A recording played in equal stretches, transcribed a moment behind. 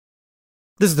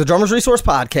This is the Drummers Resource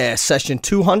Podcast, session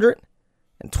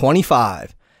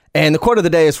 225. And the quote of the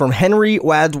day is from Henry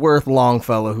Wadsworth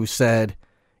Longfellow, who said,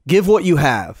 "Give what you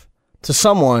have. To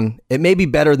someone, it may be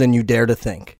better than you dare to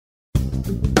think."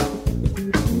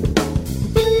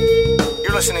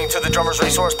 You're listening to the Drummers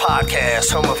Resource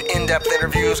Podcast, home of in-depth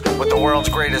interviews with the world's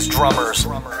greatest drummers,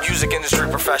 music industry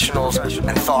professionals,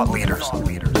 and thought leaders.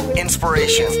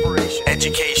 Inspiration,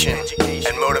 education,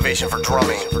 and motivation for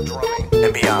drumming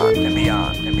and beyond, and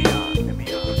beyond, and beyond, and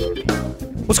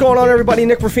beyond. What's going on, everybody?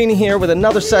 Nick Ruffini here with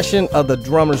another session of the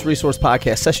Drummers Resource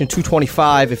Podcast, session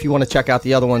 225. If you want to check out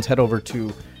the other ones, head over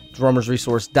to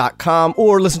drummersresource.com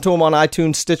or listen to them on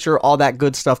iTunes, Stitcher, all that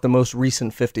good stuff. The most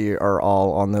recent 50 are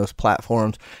all on those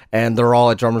platforms, and they're all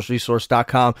at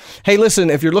drummersresource.com. Hey, listen,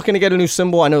 if you're looking to get a new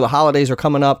cymbal, I know the holidays are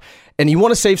coming up, and you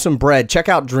want to save some bread, check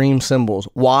out Dream Cymbals.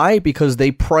 Why? Because they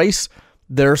price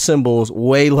their cymbals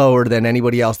way lower than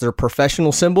anybody else. They're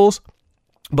professional cymbals,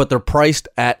 but they're priced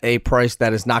at a price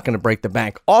that is not going to break the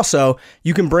bank. Also,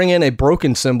 you can bring in a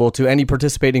broken cymbal to any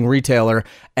participating retailer,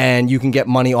 and you can get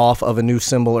money off of a new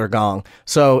cymbal or gong.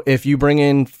 So if you bring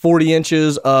in 40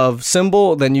 inches of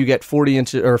cymbal, then you get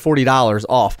 $40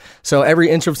 off. So every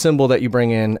inch of cymbal that you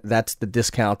bring in, that's the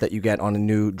discount that you get on a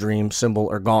new Dream cymbal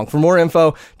or gong. For more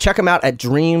info, check them out at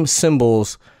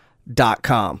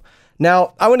dreamcymbals.com.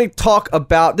 Now, I want to talk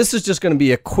about, this is just going to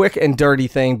be a quick and dirty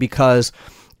thing because,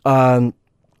 you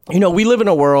know, we live in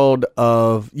a world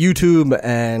of YouTube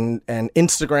and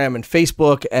Instagram and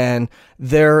Facebook, and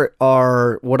there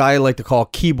are what I like to call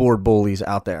keyboard bullies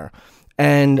out there.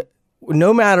 And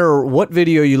no matter what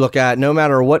video you look at, no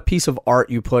matter what piece of art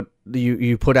you put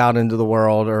out into the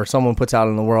world or someone puts out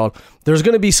in the world, there's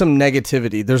going to be some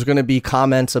negativity. There's going to be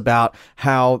comments about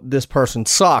how this person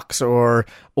sucks or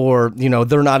you know,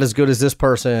 they're not as good as this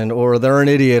person, or they're an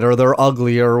idiot, or they're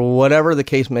ugly, or whatever the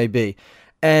case may be.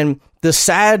 And the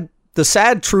sad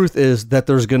truth is that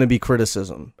there's going to be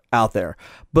criticism out there,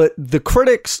 but the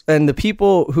critics and the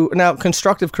people who, now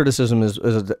constructive criticism is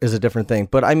a different thing,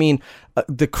 but I mean,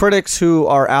 the critics who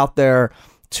are out there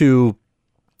to,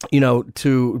 you know,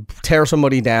 to tear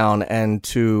somebody down and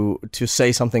to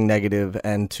say something negative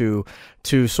and to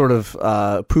sort of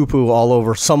poo-poo all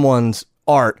over someone's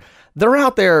art, they're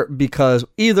out there because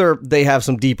either they have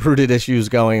some deep-rooted issues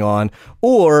going on,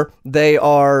 or they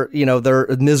are, you know, they're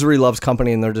misery loves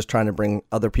company and they're just trying to bring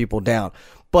other people down.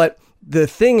 But the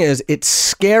thing is, it's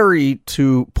scary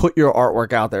to put your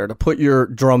artwork out there, to put your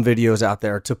drum videos out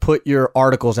there, to put your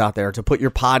articles out there, to put your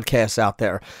podcasts out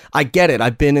there. I get it.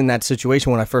 I've been in that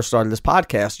situation when I first started this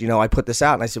podcast. You know, I put this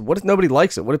out and I said, what if nobody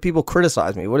likes it? What if people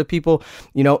criticize me? What if people,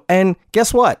 you know, and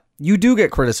guess what? You do get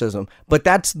criticism, but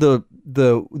that's the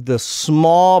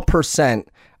small percent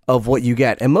of what you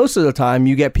get. And most of the time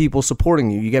you get people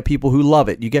supporting you. You get people who love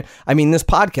it. This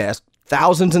podcast,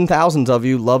 thousands and thousands of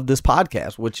you love this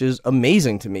podcast, which is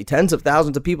amazing to me. Tens of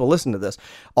thousands of people listen to this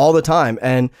all the time.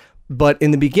 But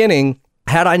in the beginning,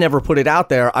 had I never put it out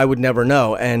there, I would never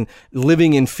know. And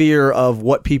living in fear of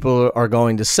what people are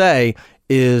going to say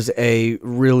is a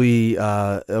really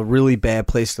bad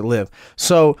place to live.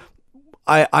 So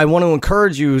I want to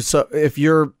encourage you. So if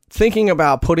you're thinking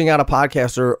about putting out a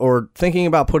podcast or thinking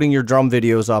about putting your drum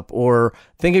videos up, or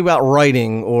thinking about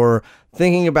writing, or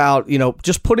thinking about, you know,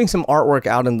 just putting some artwork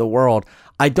out in the world,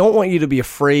 I don't want you to be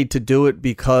afraid to do it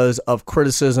because of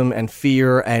criticism and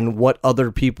fear and what other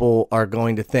people are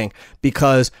going to think.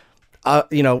 Because,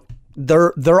 you know,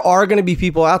 there are going to be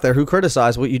people out there who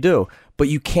criticize what you do, but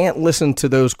you can't listen to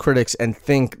those critics and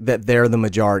think that they're the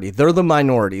majority. They're the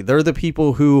minority. They're the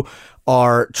people who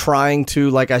are trying to,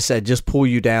 like I said, just pull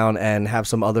you down and have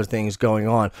some other things going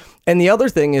on. And the other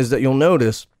thing is that you'll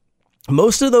notice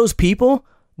most of those people,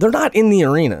 they're not in the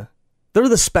arena. They're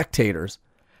the spectators.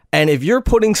 And if you're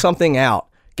putting something out,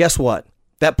 guess what?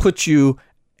 That puts you,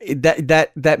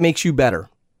 that makes you better.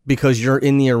 Because you're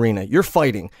in the arena, you're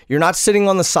fighting, you're not sitting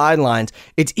on the sidelines.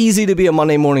 It's easy to be a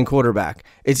Monday morning quarterback.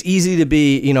 It's easy to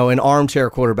be, you know, an armchair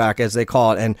quarterback, as they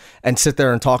call it, and sit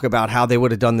there and talk about how they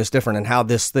would have done this different and how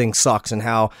this thing sucks and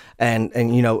how, and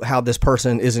you know, how this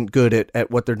person isn't good at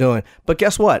what they're doing. But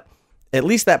guess what? At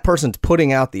least that person's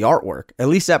putting out the artwork. At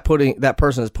least that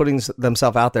person is putting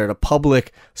themselves out there to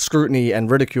public scrutiny and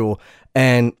ridicule.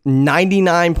 And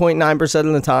 99.9%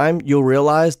 of the time, you'll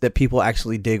realize that people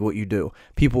actually dig what you do.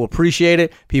 People appreciate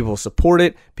it. People support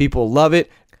it. People love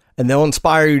it. And they'll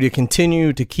inspire you to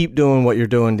continue to keep doing what you're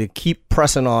doing, to keep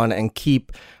pressing on and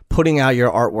keep putting out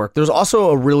your artwork. There's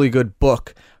also a really good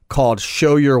book called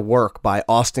Show Your Work by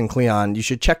Austin Kleon. You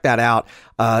should check that out.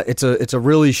 It's a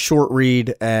really short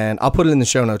read, and I'll put it in the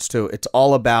show notes too. It's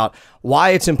all about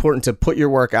why it's important to put your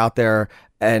work out there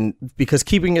and because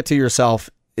keeping it to yourself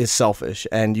is selfish,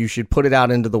 and you should put it out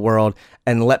into the world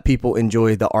and let people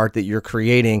enjoy the art that you're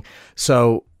creating.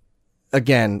 So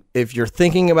again, if you're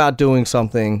thinking about doing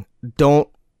something, don't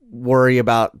worry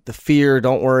about the fear,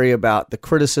 don't worry about the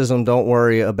criticism, don't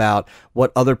worry about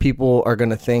what other people are going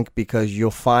to think, because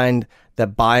you'll find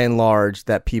that by and large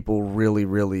that people really,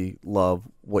 really love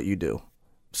what you do.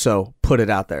 So put it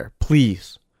out there.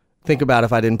 Please think about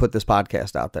if I didn't put this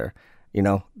podcast out there. You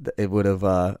know, it would have,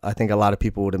 I think a lot of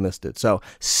people would have missed it. So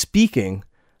speaking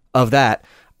of that,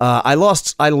 I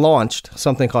launched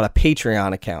something called a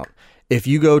Patreon account. If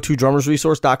you go to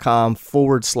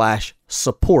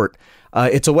drummersresource.com/support,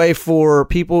 it's a way for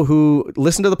people who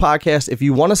listen to the podcast. If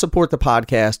you want to support the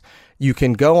podcast, you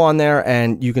can go on there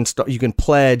and you can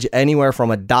pledge anywhere from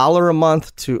 $1 a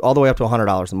month to all the way up to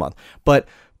 $100 a month. But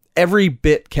every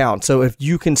bit counts. So if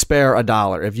you can spare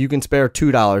 $1, if you can spare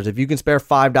 $2, if you can spare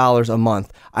 $5 a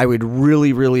month, I would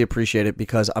really, really appreciate it,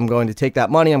 because I'm going to take that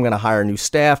money. I'm going to hire new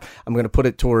staff. I'm going to put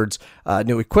it towards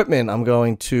new equipment. I'm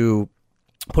going to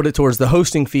put it towards the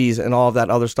hosting fees and all of that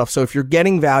other stuff. So if you're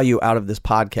getting value out of this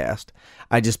podcast,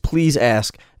 I just please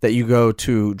ask that you go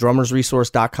to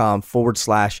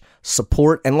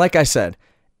drummersresource.com/support. And like I said,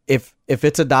 if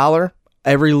it's $1,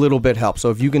 every little bit helps.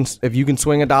 So if you can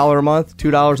swing $1 a month,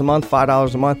 $2 a month,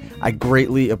 $5 a month, I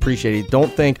greatly appreciate it.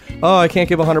 Don't think, oh, I can't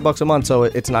give $100 a month, so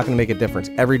it's not going to make a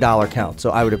difference. Every dollar counts. So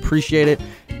I would appreciate it.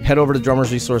 Head over to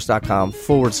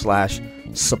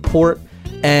drummersresource.com/support.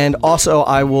 And also,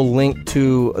 I will link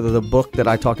to the book that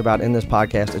I talked about in this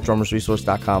podcast at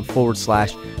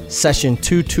drummersresource.com/session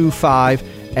 225.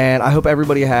 And I hope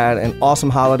everybody had an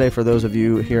awesome holiday for those of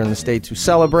you here in the States who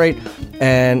celebrate.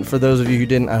 And for those of you who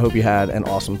didn't, I hope you had an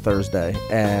awesome Thursday.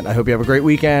 And I hope you have a great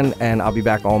weekend. And I'll be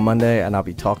back on Monday, and I'll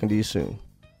be talking to you soon.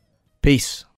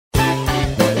 Peace.